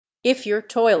If your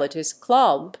toilet is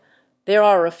clogged, there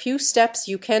are a few steps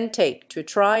you can take to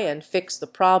try and fix the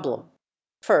problem.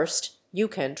 First, you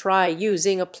can try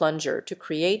using a plunger to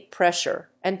create pressure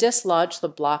and dislodge the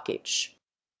blockage.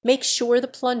 Make sure the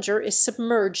plunger is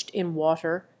submerged in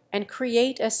water and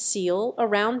create a seal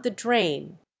around the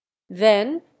drain.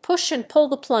 Then push and pull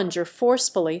the plunger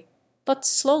forcefully but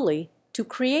slowly to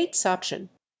create suction.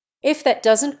 If that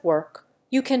doesn't work,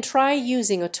 you can try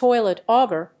using a toilet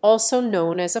auger, also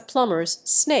known as a plumber's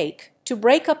snake, to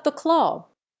break up the clog.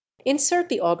 Insert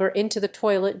the auger into the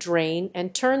toilet drain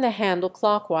and turn the handle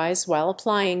clockwise while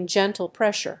applying gentle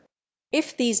pressure.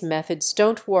 If these methods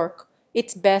don't work,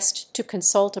 it's best to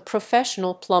consult a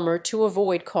professional plumber to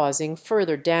avoid causing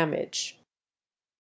further damage.